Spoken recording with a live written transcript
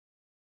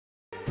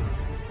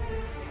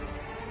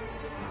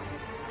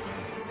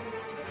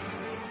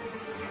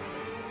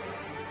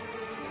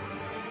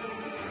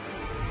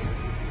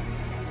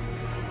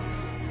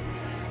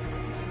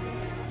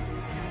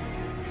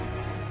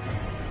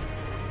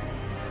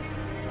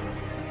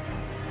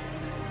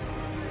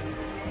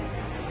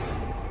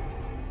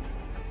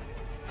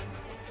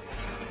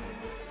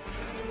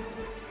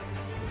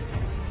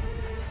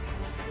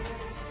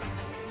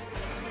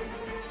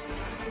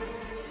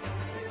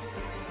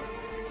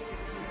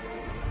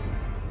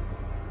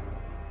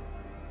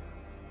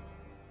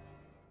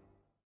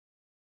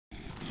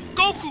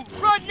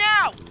Goku, run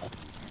now!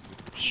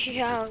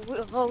 Yeah,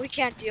 we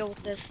can't deal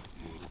with this.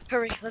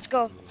 Hurry, let's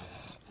go. Come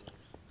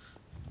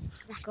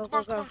on, go, Come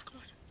on, go, come go. on, come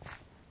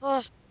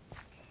on. Oh,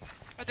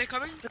 Are they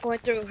coming? they're going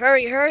through.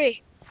 Hurry,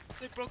 hurry.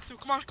 They broke through.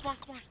 Come on, come on,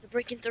 come on. They're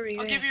breaking through.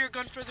 I'll Yeah. give you your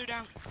gun further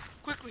down.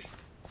 Quickly.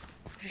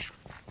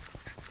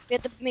 We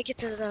have to make it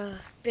to the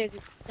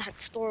that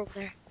store over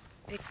there.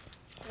 Big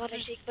squad, I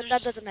think, but that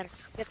there's- doesn't matter.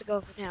 We have to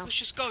go now. Let's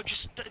just go.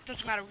 It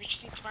doesn't matter. We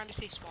just need to find a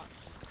safe spot.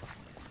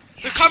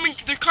 They're coming.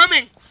 They're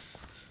coming.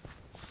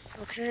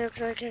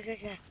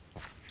 Okay.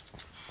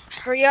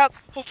 Hurry up.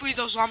 Hopefully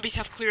those zombies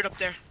have cleared up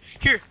there.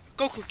 Here,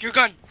 Goku, your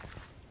gun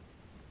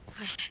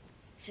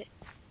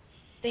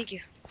Thank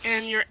you.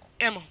 and your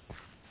ammo.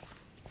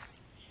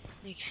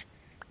 Thanks.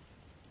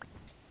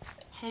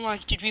 Hold on.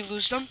 Did we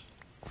lose them?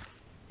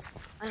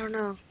 I don't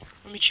know.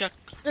 Let me check.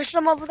 There's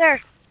some over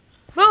there.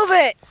 Move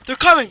it. They're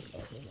coming.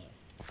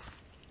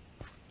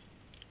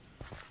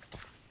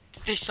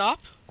 Did they stop?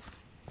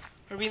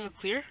 Are we in the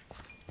clear?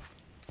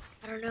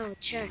 I don't know.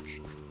 Check.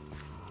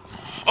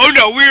 Oh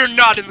no, we are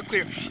not in the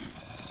clear.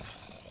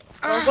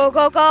 Go.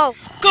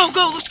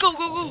 Go, let's go.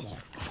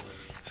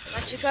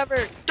 Got you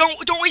covered.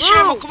 Don't waste your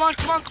ammo. Ooh. Come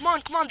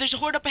on. There's a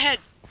horde up ahead.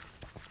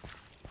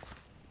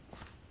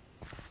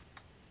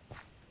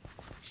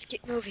 Just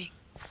keep moving.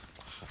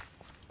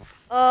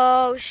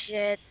 Oh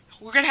shit.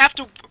 We're gonna have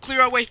to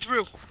clear our way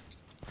through.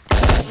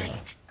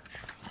 Right.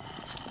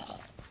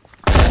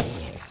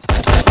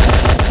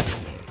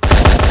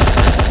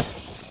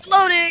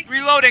 Loading.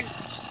 Reloading.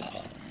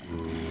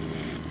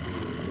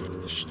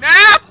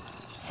 Snap!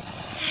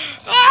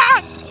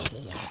 Ah!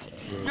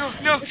 No.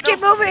 Let's keep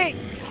moving.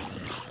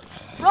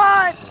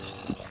 Run.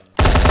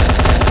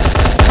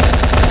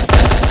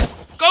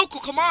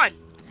 Goku, come on.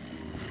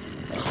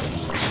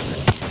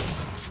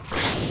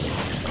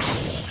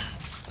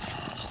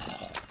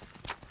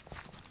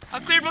 I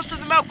cleared most of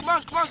them out. Come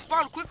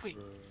on, quickly.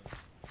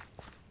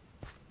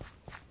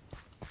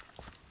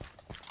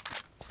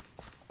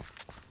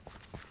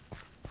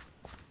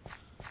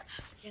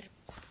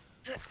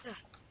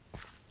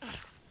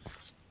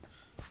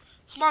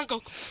 Come on,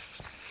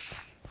 Goku.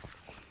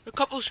 A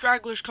couple of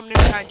stragglers coming in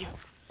behind you.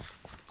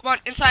 Come on,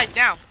 inside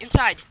now.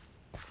 Inside.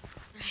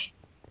 Right.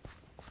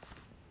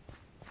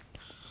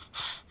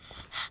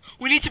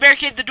 We need to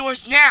barricade the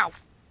doors now.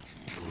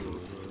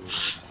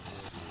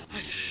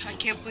 I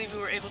can't believe we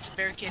were able to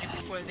barricade it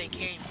before they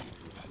came.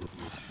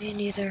 Me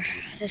neither.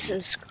 This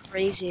is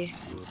crazy.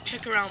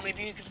 Check around.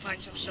 Maybe we can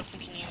find some stuff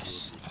we can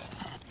use.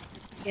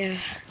 Yeah.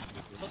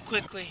 But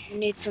quickly. We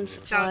need some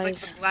It sounds like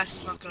supplies. the glass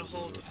is not going to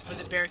hold for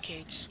the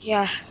barricades.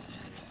 Yeah.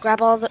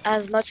 Grab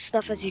as much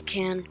stuff as you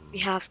can. We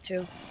have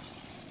to.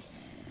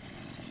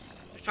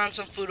 I found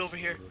some food over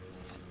here.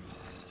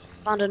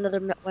 Found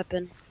another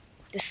weapon.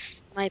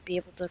 This might be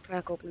able to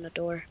crack open the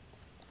door.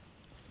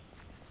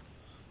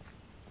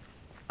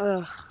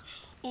 Ugh.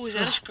 Oh, is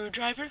that a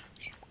screwdriver?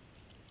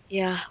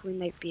 Yeah, we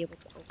might be able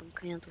to open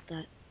cans with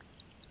that.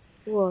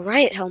 Ooh, a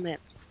riot helmet.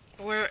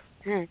 Where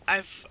Hmm.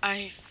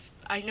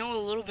 I know a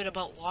little bit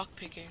about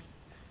lockpicking.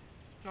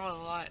 Not a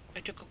lot. I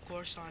took a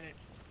course on it.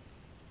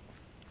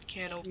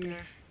 Can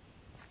opener.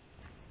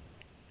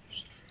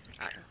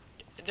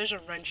 There's a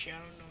wrench here. I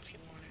don't know if you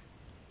want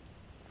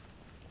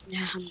it.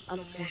 Yeah, I'm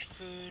No okay. more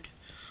food.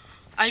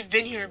 I've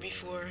been here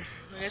before.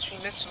 I guess we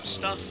missed some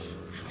stuff.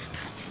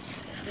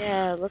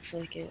 Yeah, it looks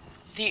like it.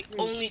 The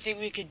only thing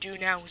we could do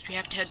now is we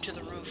have to head to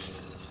the roof.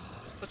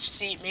 Let's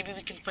see. Maybe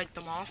we can fight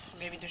them off.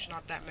 Maybe there's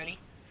not that many.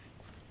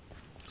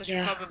 Because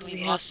we probably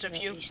we lost a have to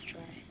at few. least try.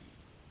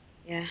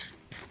 Yeah.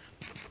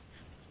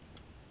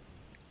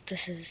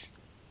 This is...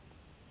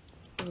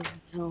 Oh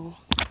no.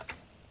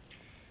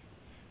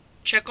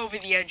 Check over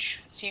the edge.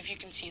 See if you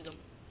can see them.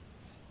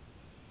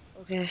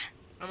 Okay.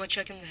 I'm gonna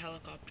check in the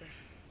helicopter.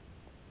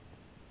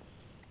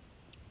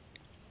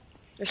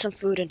 There's some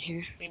food in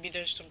here. Maybe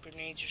there's some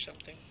grenades or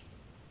something.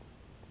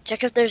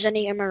 Check if there's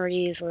any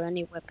MREs or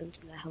any weapons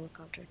in the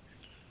helicopter.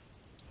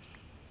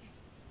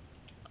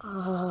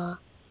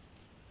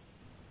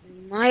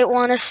 Might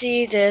want to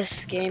see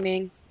this,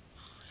 gaming.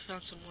 I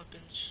found some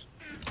weapons.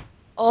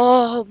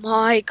 Oh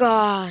my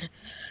god.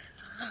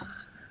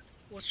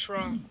 What's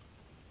wrong?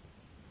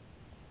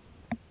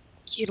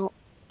 You don't...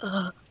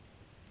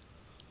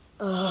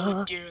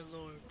 Oh dear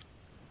Lord.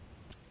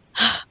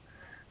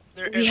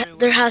 They're everywhere.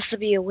 There has to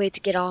be a way to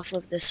get off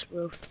of this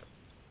roof.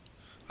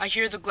 I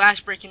hear the glass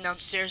breaking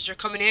downstairs. They're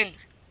coming in.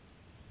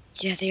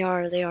 Yeah, they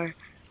are.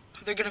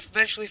 They're gonna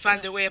eventually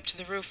find their way up to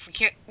the roof. We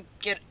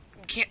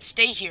can't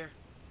stay here.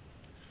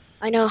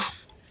 I know.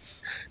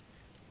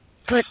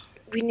 But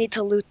we need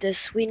to loot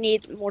this. We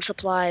need more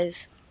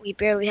supplies. We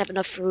barely have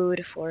enough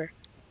food for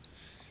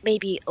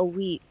maybe a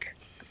week.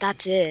 But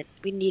that's it.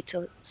 We need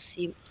to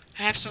see...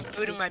 I have some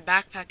food in my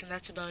backpack and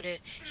that's about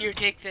it. Here,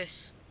 take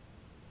this.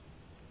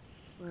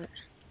 What?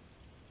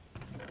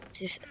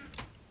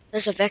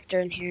 There's a vector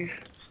in here.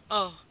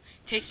 Oh,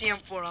 take the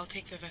M4. I'll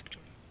take the Vector.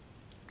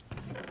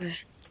 Okay.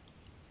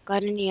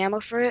 Got any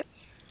ammo for it?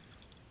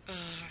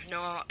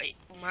 No,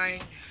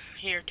 mine.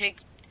 Here, take.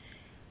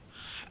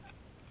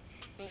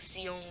 This is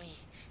the only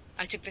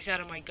I took this out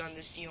of my gun.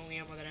 This is the only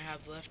ammo that I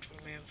have left for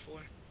my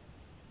M4.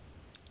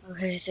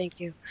 Okay, thank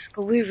you.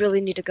 But we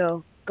really need to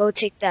go. Go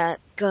take that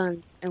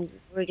gun, and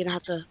we're gonna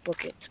have to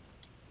book it.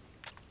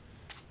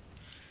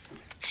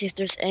 See if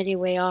there's any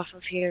way off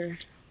of here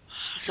The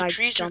besides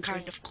trees are jumping.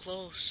 kind of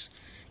close.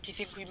 Do you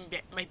think we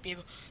might be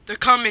able? They're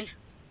coming.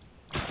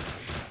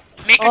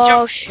 Make a Oh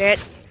jump.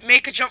 shit!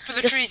 Make a jump for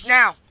the Just trees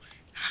now.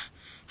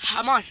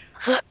 Come on.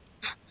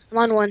 I'm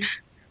on one,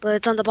 but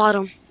it's on the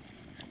bottom.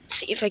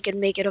 See if I can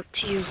make it up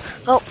to you.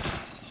 Oh,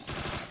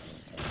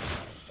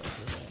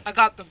 I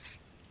got them.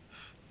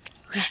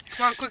 okay.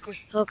 Come on, quickly.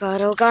 Oh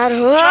god, oh god.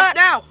 Jump Ah!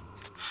 now.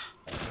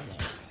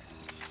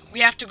 We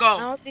have to I go.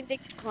 don't think they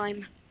can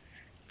climb.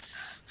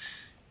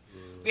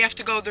 We have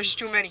to go. There's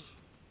too many.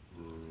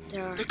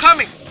 There. They're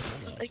coming.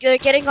 They're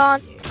getting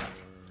on.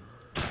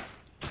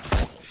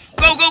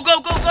 Go, go, go,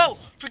 go, go.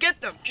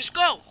 Forget them. Just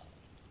go.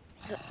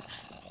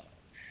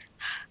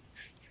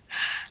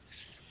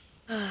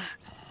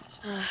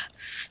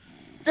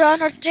 They're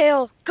on our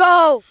tail.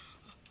 Go!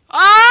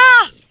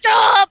 Ah!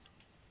 Jump!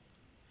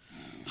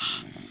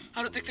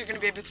 I don't think they're going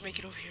to be able to make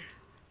it over here.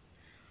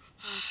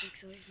 I don't think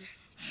so either.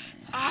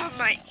 Ah,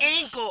 my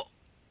ankle.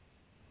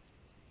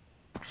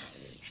 I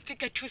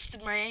think I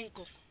twisted my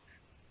ankle.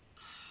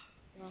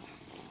 Well,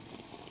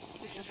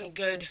 This isn't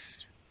good.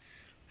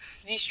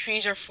 These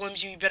trees are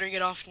flimsy. We better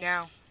get off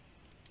now.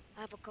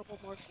 I have a couple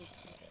more food.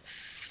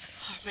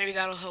 Maybe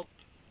that'll help.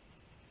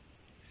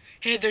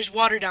 Hey, there's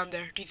water down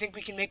there. Do you think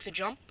we can make the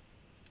jump?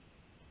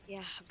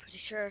 Yeah, I'm pretty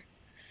sure.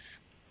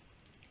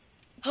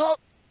 Oh!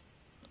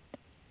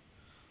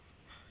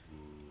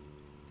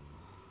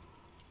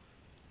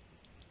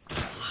 I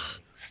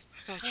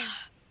got you.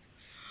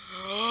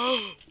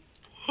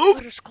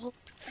 Water's cold.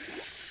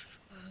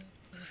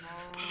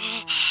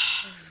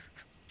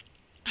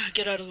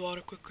 Get out of the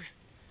water quickly.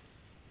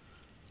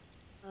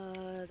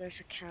 There's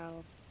a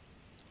cow.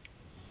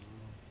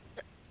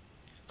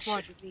 Come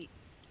on. Should we?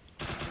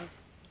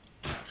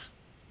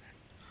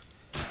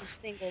 This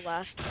thing will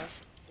last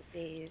us for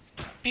days.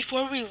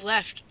 Before we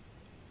left,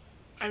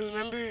 I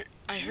remember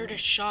I heard a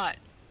shot.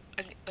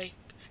 I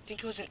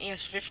think it was an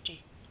AS-50.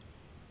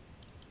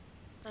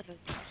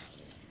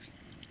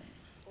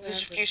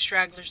 There's a few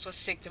stragglers.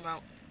 Let's take them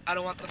out. I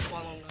don't want them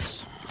following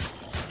us.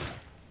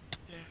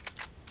 Yeah.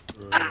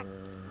 Ah!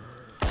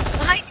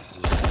 Behind!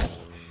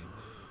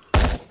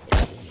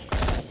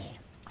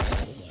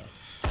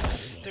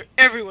 They're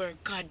everywhere.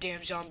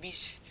 Goddamn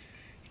zombies.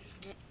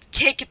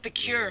 Can't get the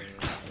cure.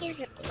 They're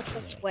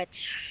getting wet.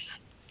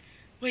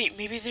 Wait,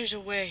 maybe there's a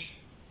way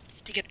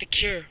to get the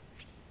cure.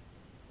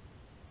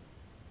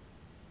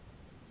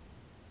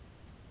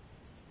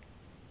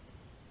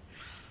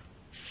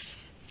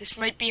 This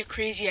might be a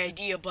crazy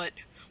idea, but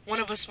one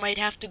of us might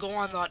have to go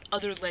on that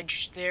other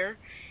ledge there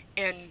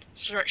and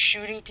start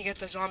shooting to get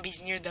the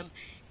zombies near them,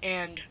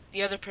 and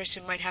the other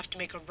person might have to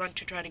make a run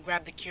to try to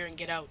grab the cure and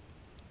get out.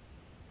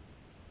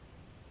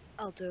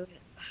 I'll do it.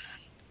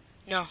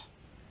 No.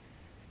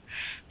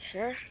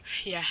 Sure?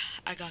 Yeah,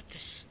 I got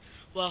this.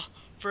 Well,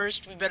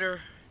 first we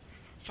better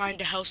find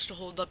a house to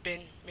hold up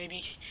in.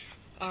 Maybe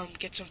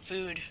get some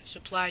food,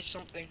 supplies,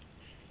 something.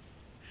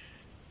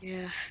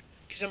 Yeah.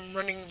 Because I'm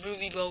running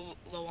really low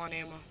on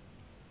ammo.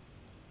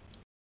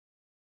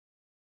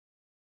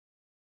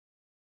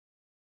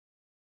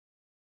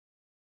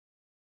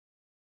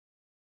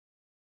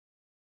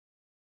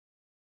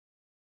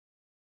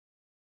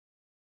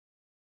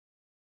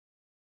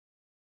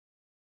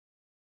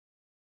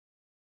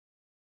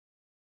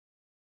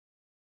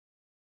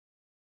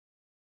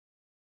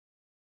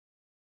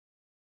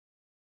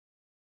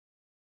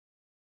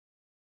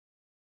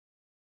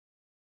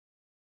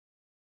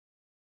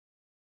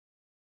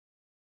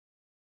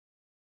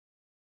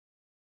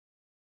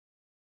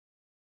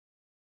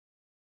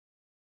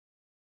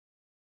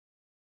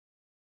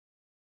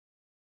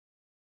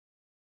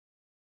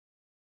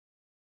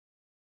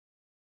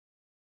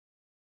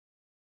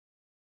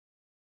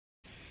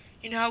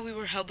 You know how we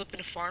were held up in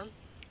a farm?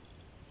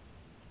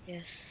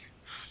 Yes.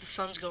 The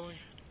sun's going.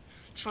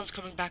 The sun's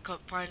coming back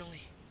up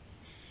finally.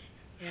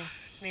 Yeah.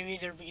 Maybe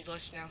there'll be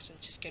less now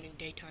since it's getting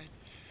daytime.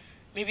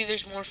 Maybe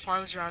there's more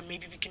farms around.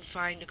 Maybe we can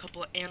find a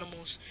couple of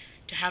animals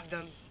to have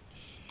them.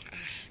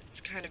 It's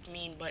kind of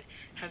mean, but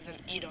have them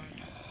eat on.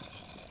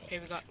 Hey,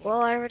 we got one.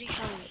 Well, I already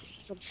have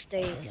some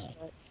steak,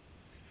 but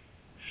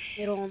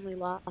it'll only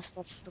last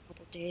us a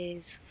couple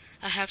days.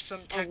 I have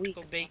some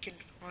tactical week. bacon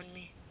on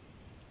me.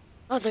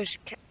 Oh, there's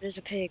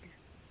a pig.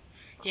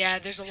 Yeah,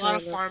 there's a lot Sorry,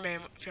 of look.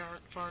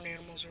 farm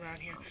animals around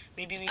here.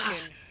 Maybe we Ah.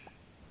 can.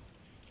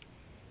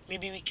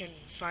 Maybe we can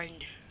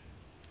find.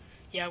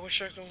 Yeah, we're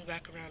circling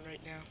back around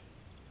right now.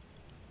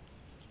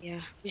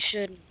 Yeah, we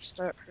should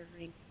start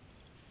hurrying.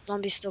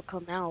 Zombies still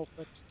come out,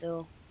 but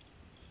still.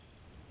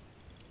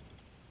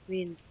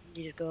 We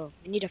need to go.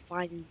 We need to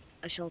find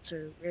a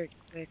shelter very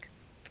quick.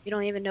 We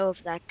don't even know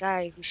if that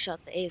guy who shot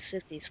the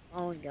AS-50 is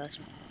following us.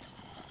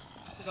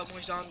 We got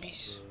more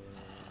zombies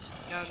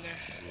down there.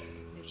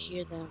 I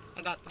hear them.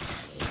 I got them.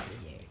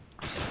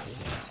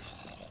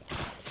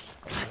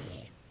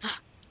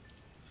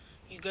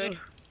 You good?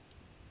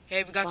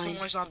 Hey, we got some Fine.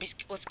 more zombies.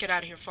 Let's get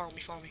out of here. Follow me,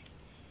 follow me.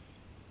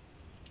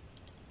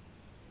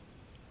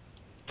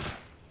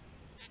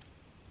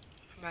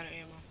 I'm out of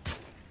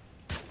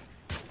ammo.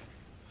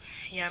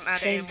 Yeah, I'm out of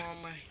Same. ammo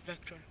on my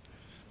Vector.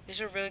 This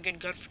is a really good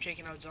gun for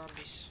taking out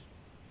zombies.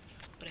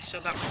 But I still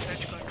got my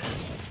trench gun.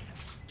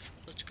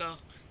 Let's go.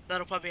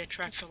 That'll probably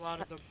attract a lot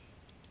of them.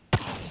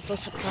 Still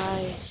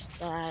surprised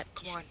that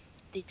Come on.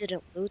 they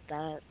didn't loot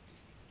that.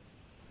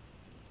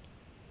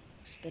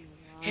 It's been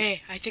a lot.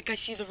 Hey, I think I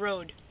see the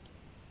road.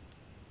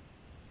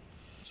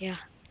 Yeah.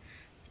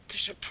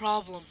 There's a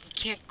problem. We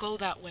can't go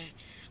that way.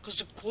 Because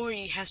the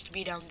quarry has to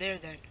be down there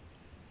then.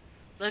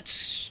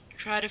 Let's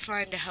try to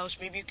find a house.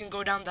 Maybe you can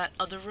go down that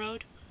other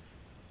road.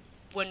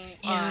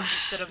 Yeah.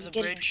 Instead of I'm the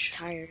getting pretty bridge.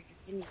 tired.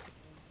 I need to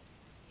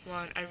Come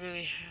on,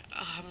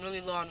 I'm really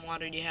low on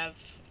water. Do you have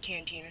a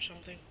canteen or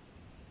something?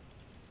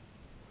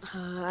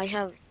 go. I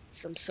have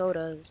some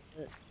sodas,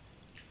 but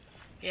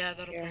Yeah,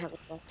 that'll here I probably.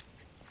 have a box.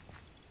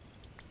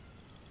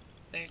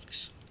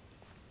 Thanks.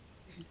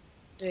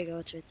 There you go.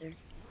 It's right there.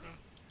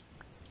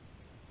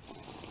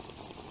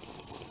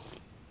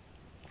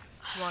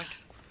 Come on.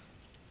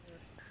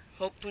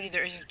 Hopefully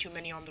there isn't too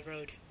many on the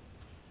road.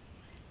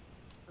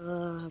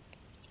 Uh,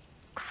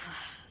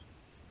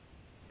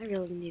 I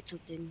really need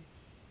something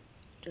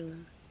to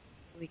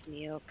wake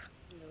me up.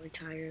 I'm really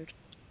tired.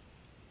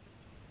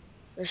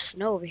 There's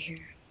snow over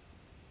here.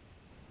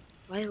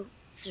 Why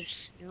is there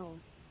snow?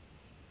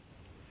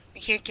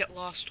 We can't get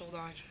lost. Hold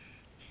on.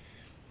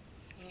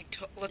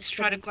 Let's There's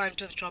try to some- climb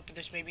to the top of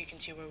this. Maybe you can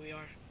see where we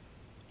are.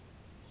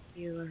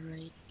 You are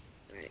right.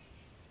 Right.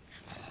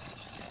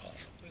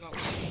 We got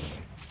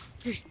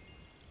one.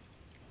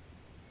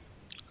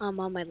 I'm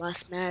on my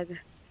last mag.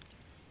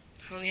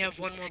 I only have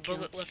one more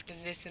bullet Discounts. left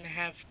in this, and I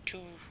have 2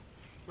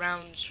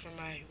 rounds for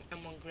my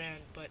M1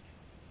 Grand. But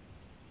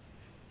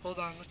hold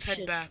on. Let's head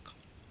Shit. back.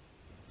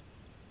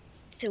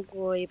 So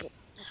boy, but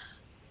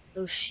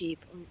those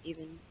sheep aren't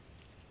even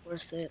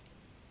worth it.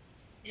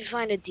 If you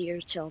find a deer,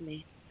 tell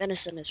me.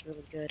 Venison is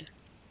really good.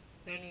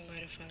 Then we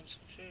might have found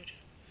some food.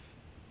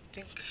 I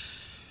think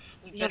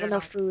we We have better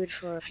enough not. food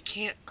for a I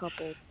can't.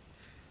 couple.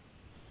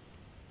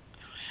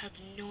 I have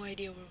no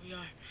idea where we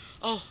are.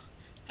 Oh,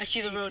 I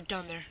see the road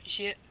down there. You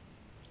see it?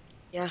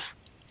 Yeah.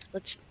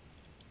 Let's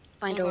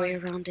find Hold a way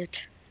on. around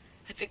it.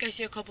 I think I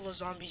see a couple of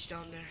zombies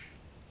down there.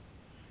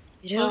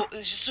 You do? Oh,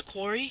 is this a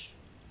quarry?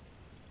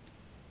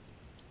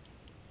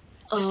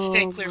 Let's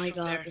stay Oh clear my from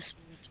god, there. this.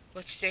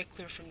 Let's stay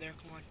clear from there.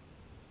 Come on.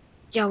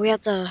 Yeah, we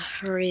have to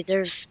hurry.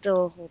 There's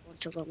still a whole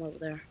bunch of them over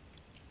there.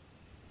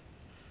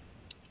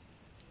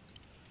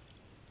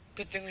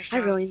 Good thing we I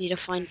found. really need to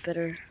find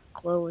better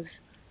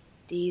clothes.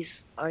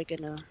 These are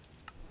getting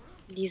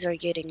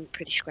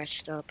pretty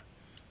scratched up.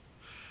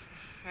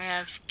 I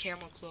have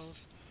camel clothes,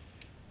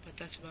 but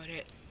that's about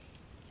it.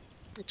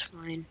 It's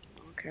fine. I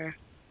don't care.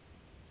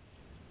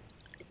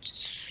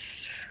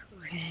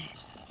 Okay.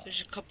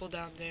 There's a couple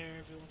down there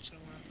every once in a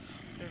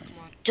while. There, come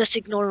on. Just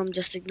ignore them.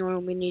 Just ignore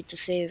them. We need to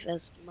save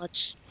as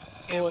much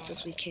Ammo. bullets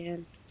as we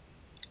can.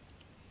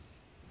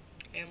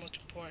 Ammo's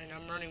important.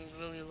 I'm running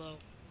really low.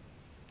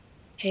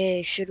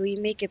 Hey, should we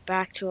make it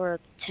back to our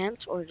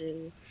tent or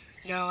do?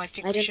 No, I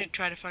think I we didn't. should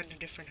try to find a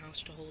different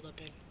house to hold up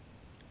in.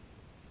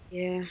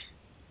 Yeah.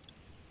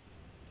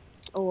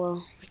 Oh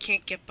well. I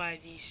can't get by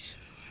these.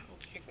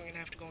 I think we're gonna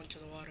have to go into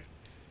the water.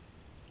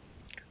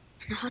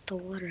 Not the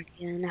water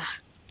again.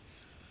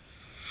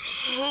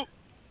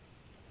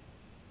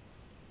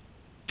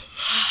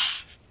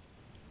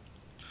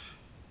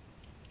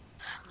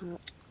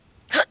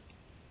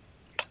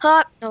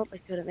 Ah, nope, I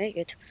couldn't make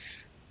it.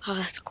 Oh,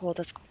 that's cold.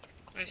 That's cold.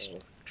 That's Nice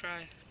cold.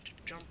 try to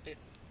jump it,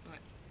 but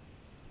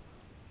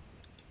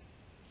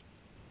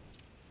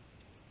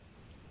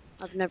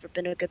I've never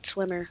been a good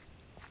swimmer.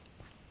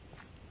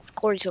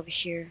 Corey's over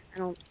here. I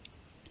don't.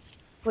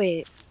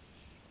 Wait,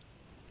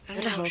 I is don't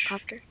that a know.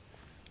 helicopter?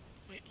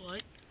 Wait,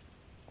 what?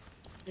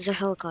 There's a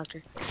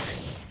helicopter.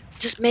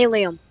 Just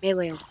melee him.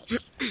 Melee him.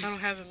 I don't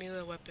have a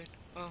melee weapon.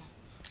 Oh,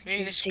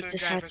 maybe Here, the take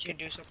this screwdriver hatchet. could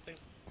do something.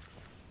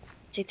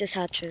 Take this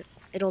hatchet.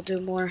 It'll do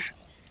more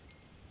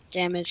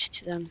damage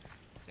to them.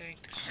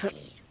 Thanks.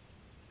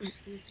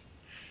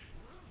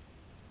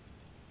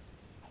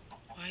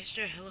 Why is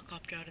there a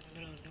helicopter out in the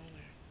middle of nowhere?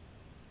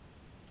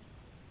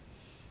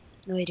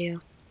 No idea.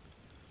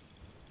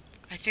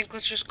 I think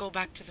let's just go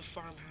back to the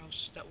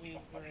farmhouse that we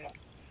were in.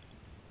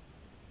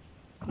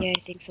 Yeah, I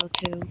think so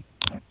too.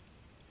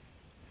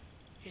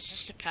 Is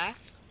this the path?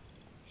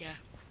 Yeah.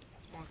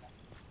 Come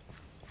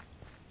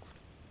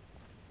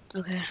on.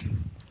 Okay.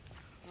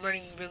 I'm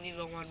running really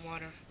low on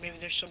water. Maybe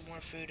there's some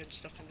more food and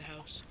stuff in the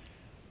house.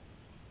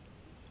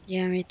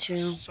 Yeah, me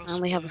too. So I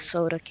only have a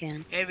spoiled. soda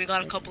can. Hey, we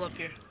got a couple up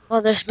here. Oh,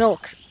 there's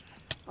milk.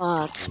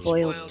 Oh, it's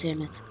spoiled. Spoiled.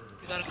 Damn it.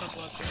 We got a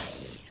couple up here.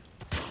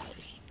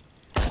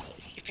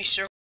 If you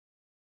circle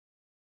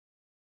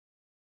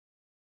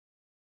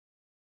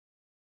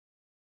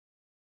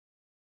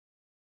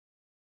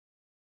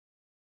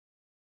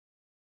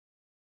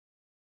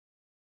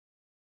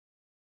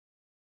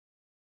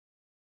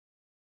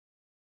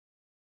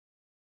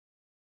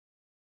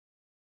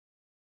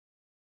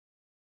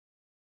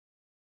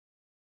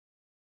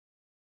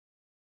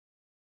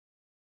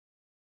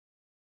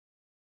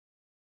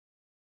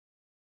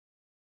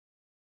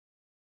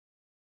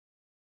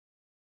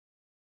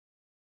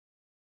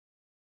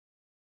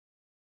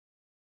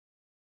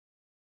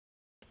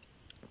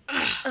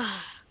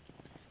Ugh,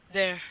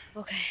 There.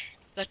 okay,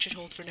 That should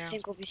hold for I now.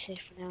 think we'll be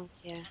safe for now.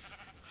 Yeah,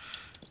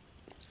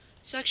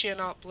 It's actually a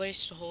not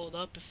place to hold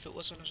up if it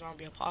wasn't a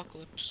zombie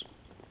apocalypse.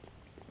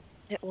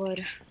 it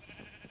would.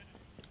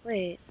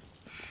 Wait,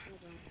 hold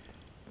on.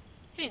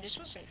 Hey, this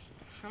wasn't.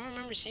 I don't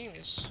remember seeing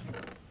this.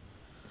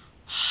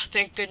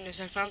 Thank goodness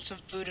I found some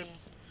food and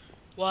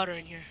water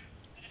in here.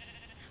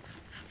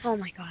 Oh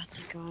my god,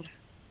 thank god.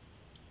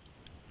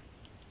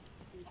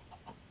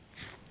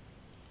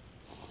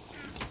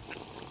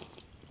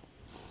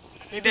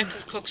 Maybe I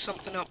can cook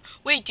something up.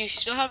 Wait, do you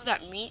still have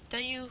that meat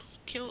that you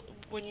killed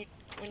when you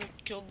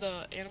killed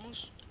the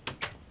animals?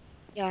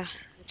 Yeah,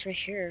 it's right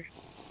here.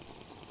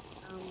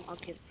 I'll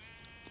get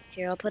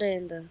here. I'll put it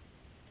in the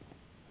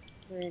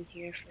put it in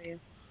here for you.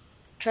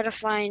 Try to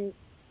find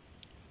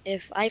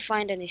if I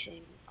find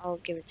anything, I'll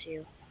give it to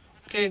you.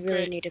 We Okay, really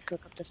great. need to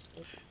cook up this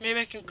food. Maybe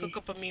I can Okay. cook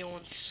up a meal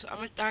once.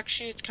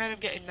 Actually, it's kind of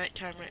getting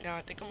nighttime right now.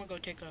 I think I'm gonna go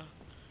take a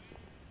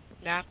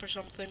nap or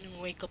something and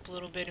wake up a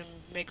little bit and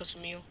make us a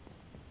meal.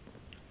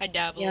 I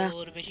dabble Yeah, a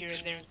little bit here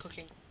and there in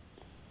cooking.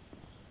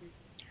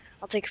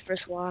 I'll take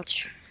first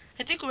watch.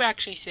 I think we're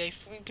actually safe.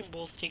 We can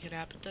both take a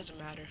nap. It doesn't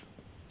matter.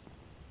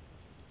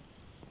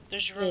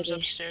 There's rooms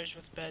Maybe. upstairs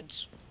with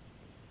beds.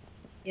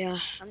 Yeah,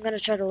 I'm gonna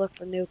try to look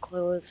for new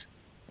clothes.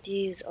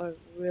 These are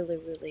really,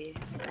 really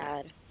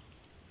bad.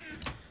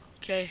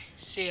 Okay,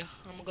 see ya.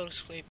 I'm gonna go to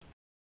sleep.